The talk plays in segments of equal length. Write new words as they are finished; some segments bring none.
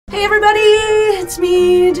Hey everybody, it's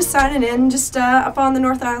me, just signing in, just up on the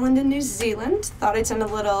North Island in New Zealand. Thought I'd send a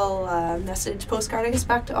little message postcard, I guess,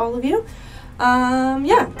 back to all of you.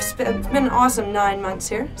 Yeah, it's been an awesome 9 months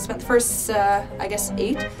here. Spent the first, I guess,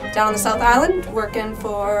 8 down on the South Island working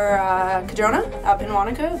for Cadrona up in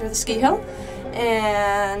Wanaka for the ski hill.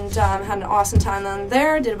 And had an awesome time down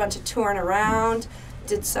there, did a bunch of touring around,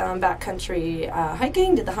 did some backcountry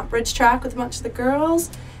hiking, did the Hump Bridge track with a bunch of the girls.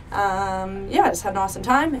 Yeah, just had an awesome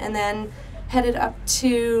time, and then headed up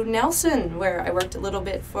to Nelson, where I worked a little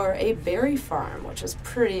bit for a berry farm, which was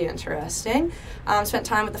pretty interesting. Spent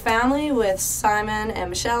time with the family, with Simon and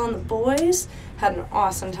Michelle and the boys. Had an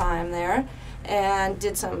awesome time there, and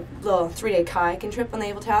did some little 3-day kayaking trip on the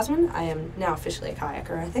Able Tasman. I am now officially a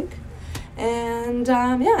kayaker, I think. And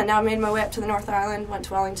yeah, now I made my way up to the North Island, went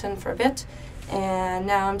to Wellington for a bit, and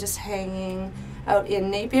now I'm just hanging out in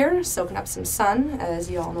Napier, soaking up some sun, as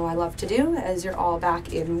you all know I love to do, as you're all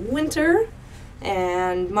back in winter,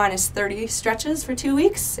 and minus 30 stretches for 2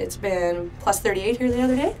 weeks. It's been plus 38 here the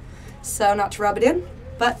other day, so not to rub it in.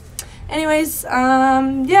 But anyways,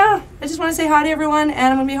 yeah, I just want to say hi to everyone, and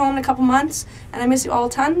I'm going to be home in a couple months, and I miss you all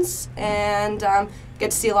tons, and get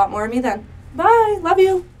to see a lot more of me then. Bye! Love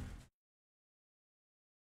you!